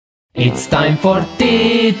It's time for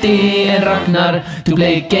Titi and Ragnar to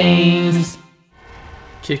play games.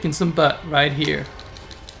 Kicking some butt right here.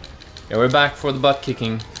 Yeah, we're back for the butt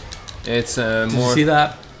kicking. It's more. Did you see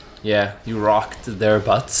that? Yeah, you rocked their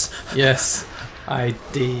butts. Yes, I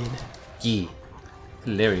did. Yeah,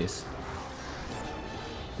 hilarious.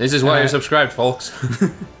 This is why you're subscribed, folks.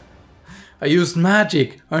 I used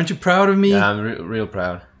magic. Aren't you proud of me? Yeah, I'm real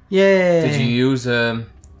proud. Yay! Did you use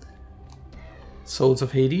Souls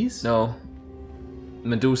of Hades? No,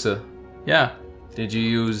 Medusa? Yeah. Did you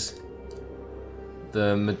use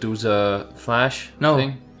the Medusa Flash? No.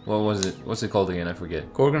 Thing? What was it? What's it called again? I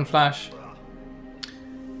forget. Gorgon Flash.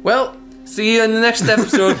 Well, see you in the next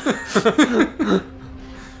episode.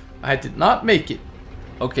 I did not make it.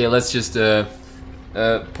 Okay, let's just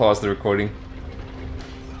pause the recording.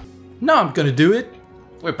 No, I'm gonna do it.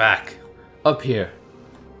 We're back. Up here.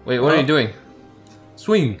 Wait, what are you doing?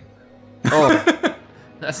 Swing. Oh,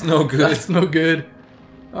 that's no good. That's no good.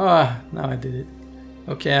 Ah, now I did it.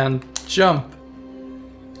 Okay, and jump.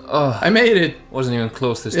 Oh, I made it. Wasn't even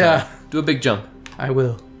close this Yeah. time. Do a big jump. I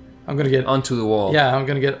will. I'm gonna get onto the wall. Yeah, I'm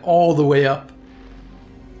gonna get all the way up.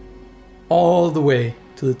 All the way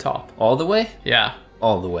to the top. All the way? Yeah.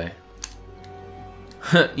 All the way.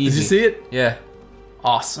 Easy. Did you see it? Yeah.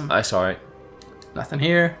 Awesome. I saw it. Nothing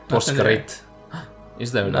here. Nothing there. Great.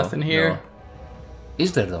 Is there Nothing though? here. No.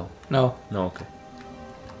 Is there though? No. No, okay.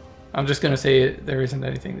 I'm just gonna say there isn't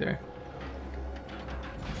anything there.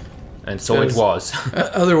 And so it was.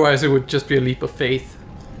 Otherwise, it would just be a leap of faith.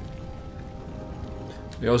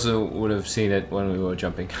 We also would have seen it when we were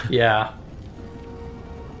jumping. Yeah.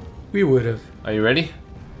 We would have. Are you ready?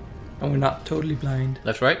 And we're not totally blind.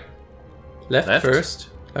 Left, right? Left first.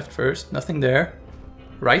 Left first. Nothing there.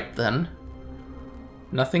 Right then.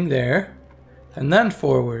 Nothing there. And then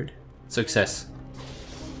forward. Success.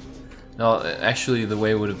 No, actually the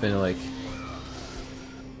way would have been like...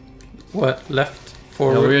 What? Left,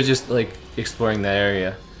 forward? No, we were just like exploring that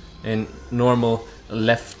area. In normal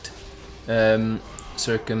left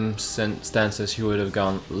circumstances you would have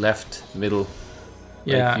gone left, middle.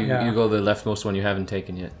 Yeah, like you go the leftmost one you haven't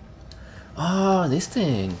taken yet. Oh, this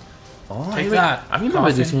thing. Oh, Take that. I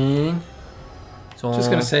remember this thing. So, Just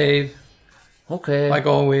gonna save. Okay. Like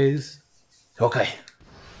always. Okay.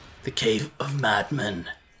 The Cave of Madmen.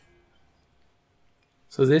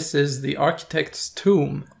 So this is the architect's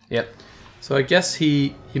tomb. Yep. So I guess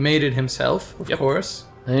he made it himself, of course.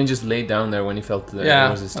 And he just laid down there when he felt that Yeah,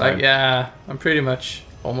 it was his time. like, yeah, I'm pretty much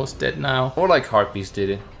almost dead now. Or like Harpies did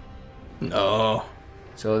it. No.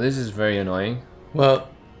 So this is very annoying. Well,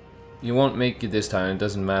 you won't make it this time, it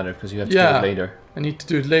doesn't matter, because you have to do it later. I need to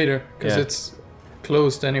do it later, because it's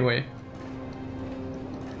closed anyway.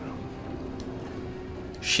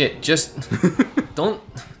 Shit, just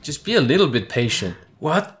just be a little bit patient.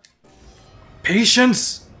 What?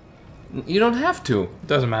 Patience? You don't have to.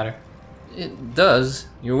 Doesn't matter. It does.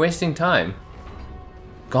 You're wasting time.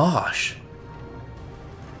 Gosh.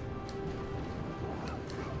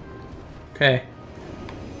 Okay.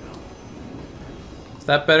 Is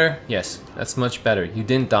that better? Yes, that's much better. You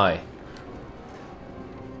didn't die.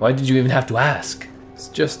 Why did you even have to ask? It's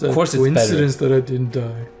just a Of course coincidence that I didn't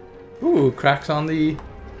die. Ooh, cracks on the...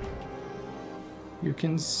 You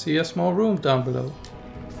can see a small room down below.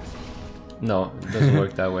 No, it doesn't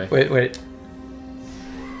work that way. Wait.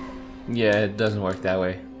 Yeah, it doesn't work that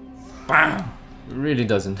way. Bam! It really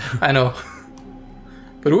doesn't. I know.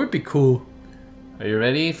 But it would be cool. Are you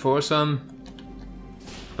ready for some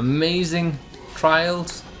amazing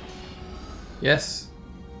trials? Yes.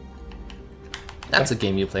 That's a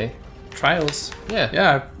game you play. Trials? Yeah.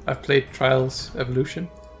 Yeah, I've played Trials Evolution.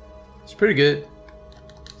 It's pretty good.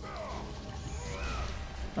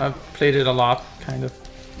 I've played it a lot, kind of.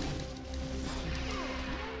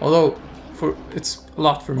 Although, it's a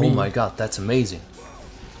lot for me. Oh my god, that's amazing.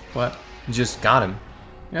 What? You just got him.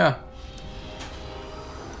 Yeah.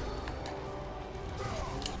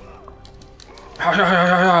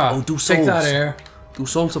 Oh, do souls. Take that air. Do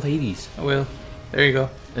Souls of Hades. I will. There you go.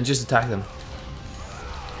 And just attack them.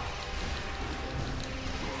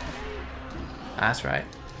 That's right.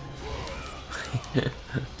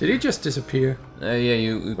 Did he just disappear? Yeah,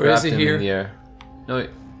 you Where is grabbed he him here? in the air. No,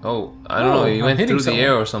 oh, I don't know. He I'm went hitting through the air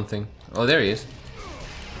someone. or something. Oh, there he is.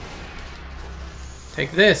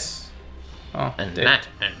 Take this. Oh, And dead. that,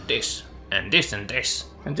 and this, and this, and this.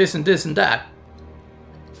 And this and this and that.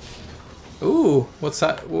 Ooh, what's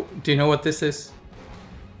that? Do you know what this is?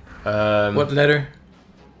 What letter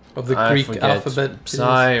of the I Greek forget. alphabet? it is?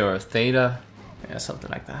 Psi or theta? Yeah, something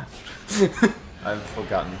like that. I've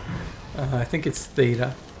forgotten. I think it's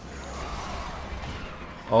theta.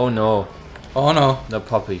 Oh no, Oh no. the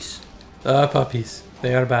puppies. The puppies.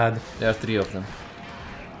 They are bad. There are 3 of them.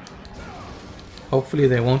 Hopefully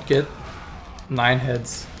they won't get 9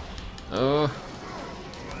 heads. Oh.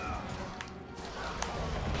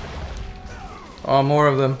 Oh, more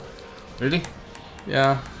of them. Really?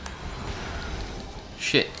 Yeah.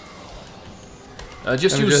 Shit.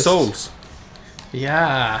 Just Let me use souls.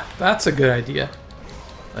 Yeah, that's a good idea.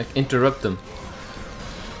 Like, interrupt them.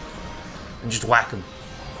 And just whack them.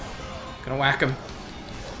 Gonna whack him.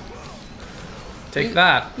 Take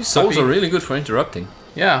that. These souls puppy. are really good for interrupting.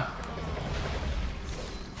 Yeah.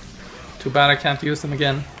 Too bad I can't use them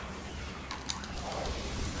again.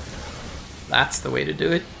 That's the way to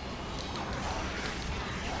do it.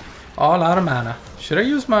 All out of mana. Should I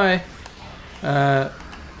use my...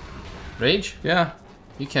 Rage? yeah.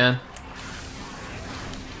 You can.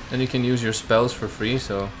 Then you can use your spells for free,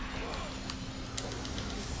 so...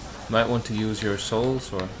 Might want to use your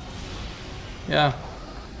souls, or... Yeah.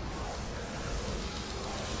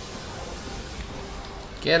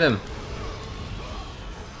 Get him!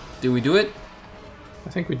 Did we do it? I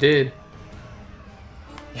think we did.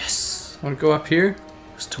 Yes! Want to go up here?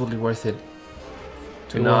 It was totally worth it.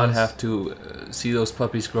 To It not was. have to see those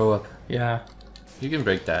puppies grow up. Yeah. You can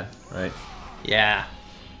break that, right? Yeah.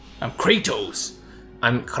 I'm Kratos.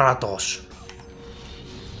 I'm Kratos.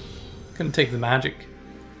 Gonna take the magic.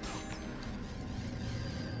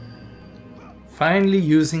 Finally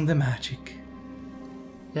using the magic.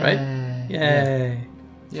 Right? Yay.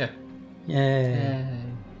 Yeah. Yay.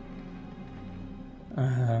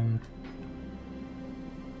 I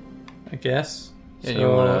guess. Yeah, So you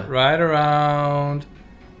wanna- right around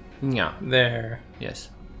Yeah. there. Yes.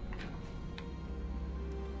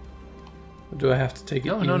 Or do I have to take it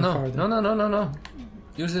No, even no, no. farther? No, no, no, no, no.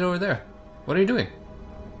 Use it over there. What are you doing?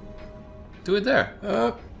 Do it there.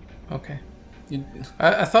 Okay. You...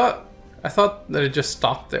 I thought that it just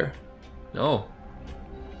stopped there. No.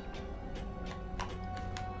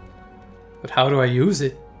 But how do I use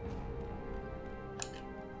it?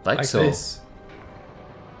 Like so. This.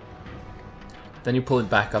 Then you pull it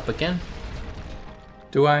back up again.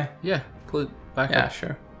 Do I? Yeah, pull it back Yeah, up.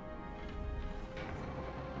 sure.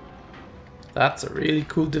 That's a really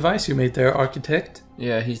cool device you made there, architect.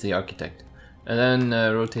 Yeah, he's the architect. And then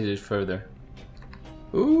rotate it further.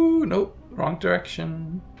 Ooh, nope. Wrong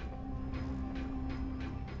direction.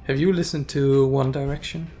 Have you listened to One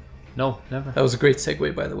Direction? No, never. That was a great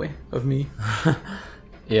segue, by the way, of me.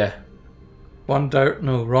 Yeah. Wrong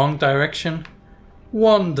direction.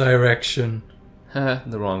 One Direction. The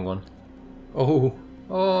wrong one. Oh,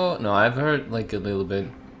 Oh, no, I've heard like a little bit.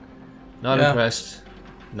 Not Yeah. impressed.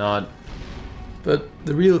 Not. but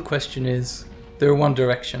the real question is, they're One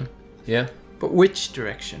Direction. Yeah. But which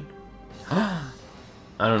direction? I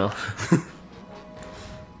don't know.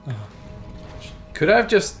 Could I have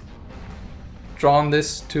just drawn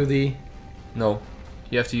this to the... No.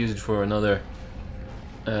 You have to use it for another.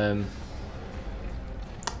 Another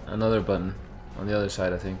button on the other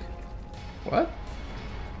side, I think. What?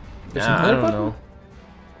 There's Nah, I another don't button? know.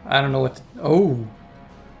 I don't know what... Oh.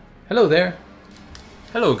 Hello there.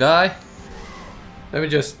 Hello, guy. Let me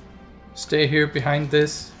just stay here behind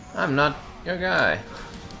this. I'm not your guy.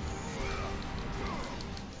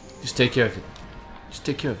 Just take care of it. Just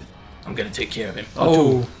take care of it. I'm gonna take care of him.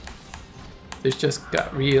 Oh, Oh. This just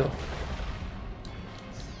got real.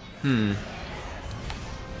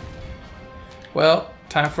 Well,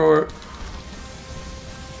 time for...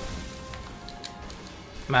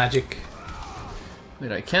 magic.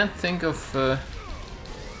 Wait, I can't think of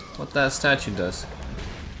what that statue does.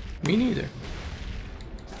 Me neither.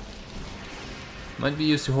 Might be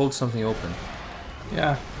used to hold something open.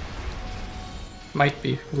 Yeah. Might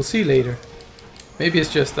be. We'll see later. Maybe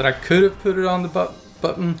it's just that I could have put it on the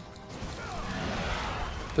button,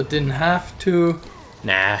 but didn't have to.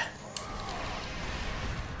 Nah.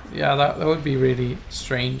 Yeah, that would be really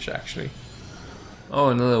strange, actually. Oh,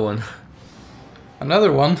 another one.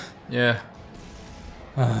 Another one? Yeah.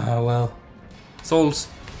 Ah, well. Souls.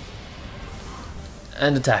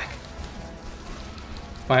 And attack.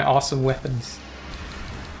 My awesome weapons.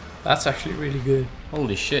 That's actually really good.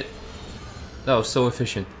 Holy shit. That was so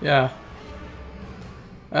efficient. Yeah.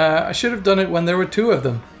 I should have done it when there were 2 of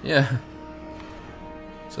them. Yeah.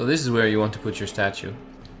 So this is where you want to put your statue.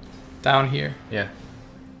 Down here. Yeah.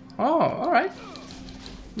 Oh, alright.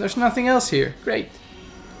 There's nothing else here. Great.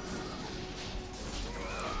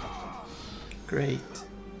 Great.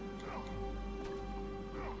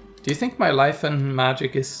 Do you think my life and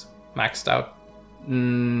magic is maxed out?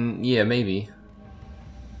 Yeah, maybe.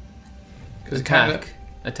 Because Attack.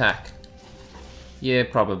 Attack. Yeah,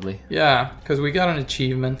 probably. Yeah, because we got an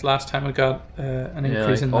achievement last time. We got an Yeah,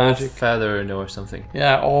 increase like in all magic. feathered or something.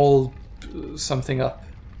 Yeah, all something up.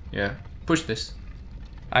 Yeah. Push this.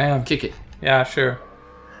 I am. Kick it. Yeah, sure.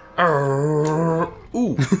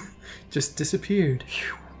 Ooh. Just disappeared.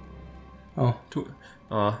 Oh,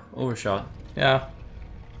 Overshot. yeah.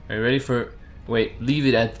 Are you ready for... Wait, leave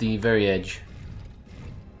it at the very edge.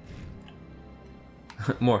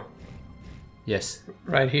 More. Yes.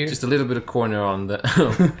 Right here. Just a little bit of corner on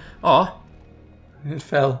the... Aw. It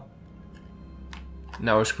fell.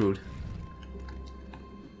 Now we're screwed.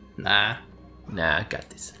 Nah. Nah, I got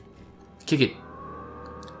this. Kick it.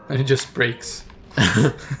 And it just breaks.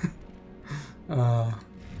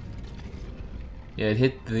 Yeah, it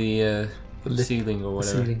hit the ceiling or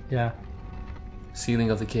whatever. Ceiling, yeah.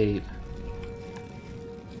 Ceiling of the cave.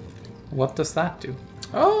 What does that do?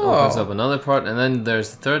 Opens up Oh! another part, and then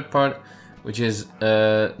there's the third part, which is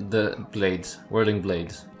the blades, whirling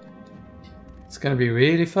blades. It's gonna be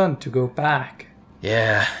really fun to go back.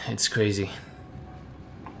 Yeah, it's crazy.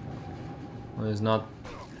 Well, it's not.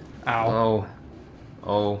 Ow. Oh,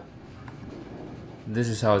 oh. This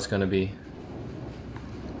is how it's gonna be.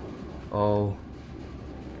 Oh,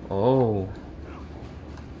 oh.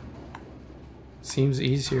 Seems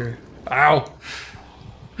easier. Ow!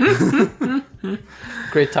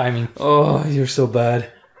 Great timing. Oh, you're so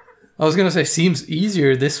bad. I was gonna say seems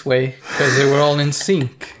easier this way because they were all in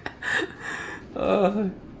sync.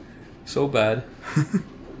 So bad.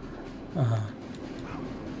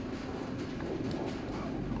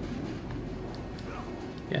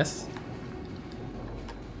 Yes.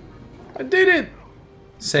 I did it!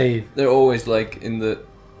 Save. They're always like in the.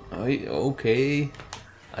 Okay,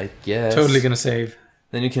 I guess. Totally gonna save.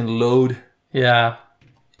 Then you can load. Yeah.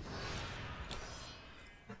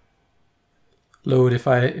 Load if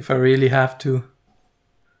I really have to.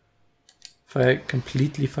 If I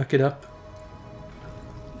completely fuck it up.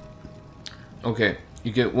 Okay,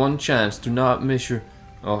 you get one chance. Do not miss your.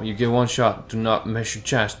 Oh, you get one shot. Do not miss your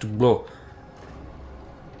chance to blow.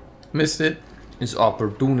 Missed it. This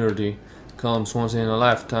opportunity comes once in a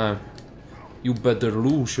lifetime. You better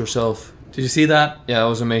lose yourself. Did you see that? Yeah, that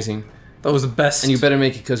was amazing. That was the best. And you better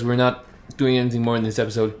make it because we're not doing anything more in this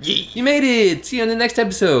episode. You made it! See you on the next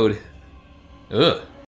episode. Ugh.